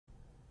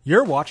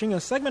You're watching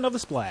a segment of The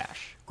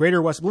Splash,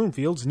 Greater West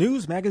Bloomfield's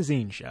news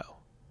magazine show.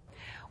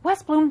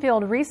 West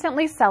Bloomfield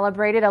recently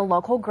celebrated a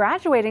local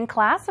graduating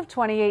class of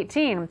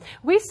 2018.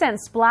 We sent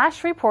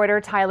Splash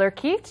reporter Tyler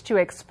Kieft to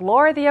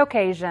explore the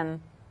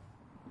occasion.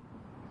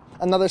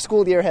 Another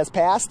school year has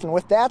passed, and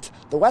with that,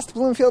 the West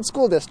Bloomfield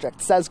School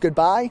District says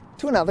goodbye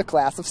to another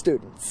class of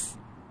students.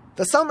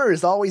 The summer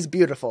is always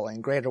beautiful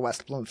in Greater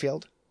West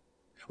Bloomfield.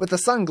 With the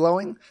sun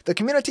glowing, the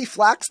community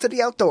flocks to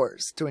the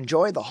outdoors to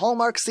enjoy the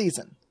hallmark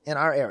season in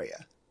our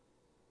area.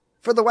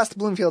 For the West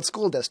Bloomfield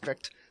School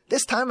District,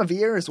 this time of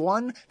year is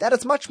one that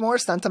is much more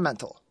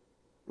sentimental.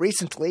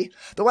 Recently,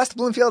 the West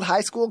Bloomfield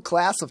High School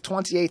class of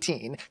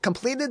 2018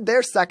 completed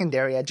their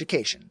secondary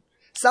education,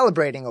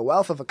 celebrating a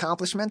wealth of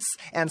accomplishments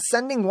and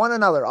sending one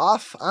another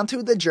off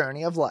onto the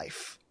journey of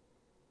life.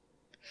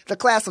 The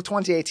class of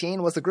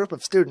 2018 was a group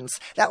of students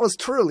that was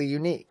truly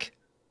unique.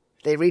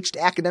 They reached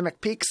academic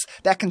peaks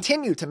that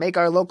continue to make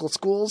our local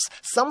schools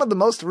some of the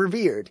most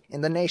revered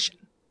in the nation.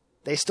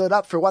 They stood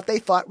up for what they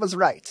thought was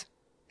right,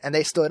 and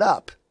they stood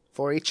up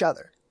for each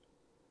other.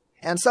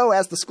 And so,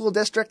 as the school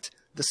district,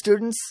 the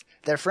students,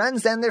 their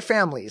friends, and their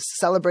families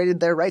celebrated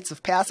their rites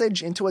of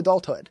passage into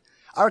adulthood,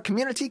 our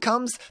community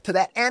comes to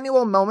that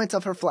annual moment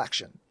of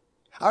reflection.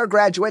 Our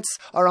graduates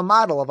are a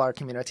model of our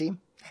community,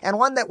 and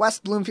one that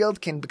West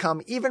Bloomfield can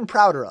become even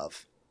prouder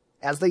of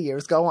as the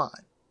years go on.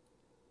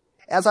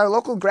 As our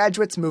local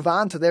graduates move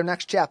on to their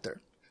next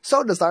chapter,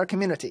 so does our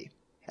community,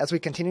 as we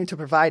continue to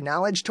provide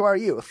knowledge to our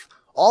youth,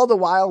 all the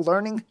while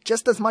learning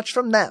just as much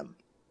from them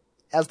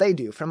as they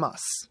do from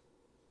us.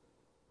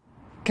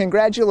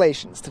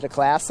 Congratulations to the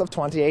class of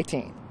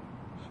 2018.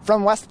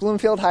 From West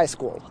Bloomfield High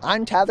School,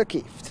 I'm Tyler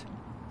Kieft,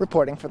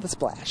 reporting for The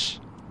Splash.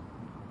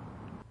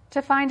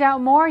 To find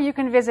out more, you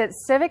can visit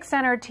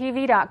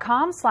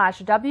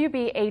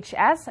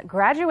civiccentertv.com/WBHS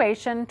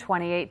Graduation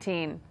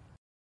 2018.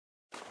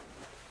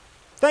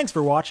 Thanks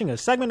for watching a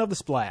segment of The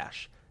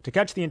Splash. To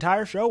catch the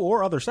entire show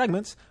or other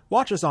segments,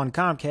 watch us on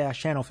Comcast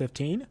Channel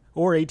 15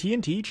 or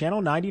AT&T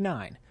Channel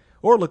 99,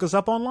 or look us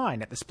up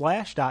online at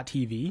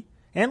thesplash.tv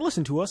and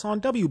listen to us on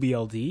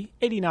WBLD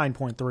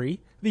 89.3,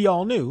 the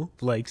all-new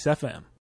Lakes FM.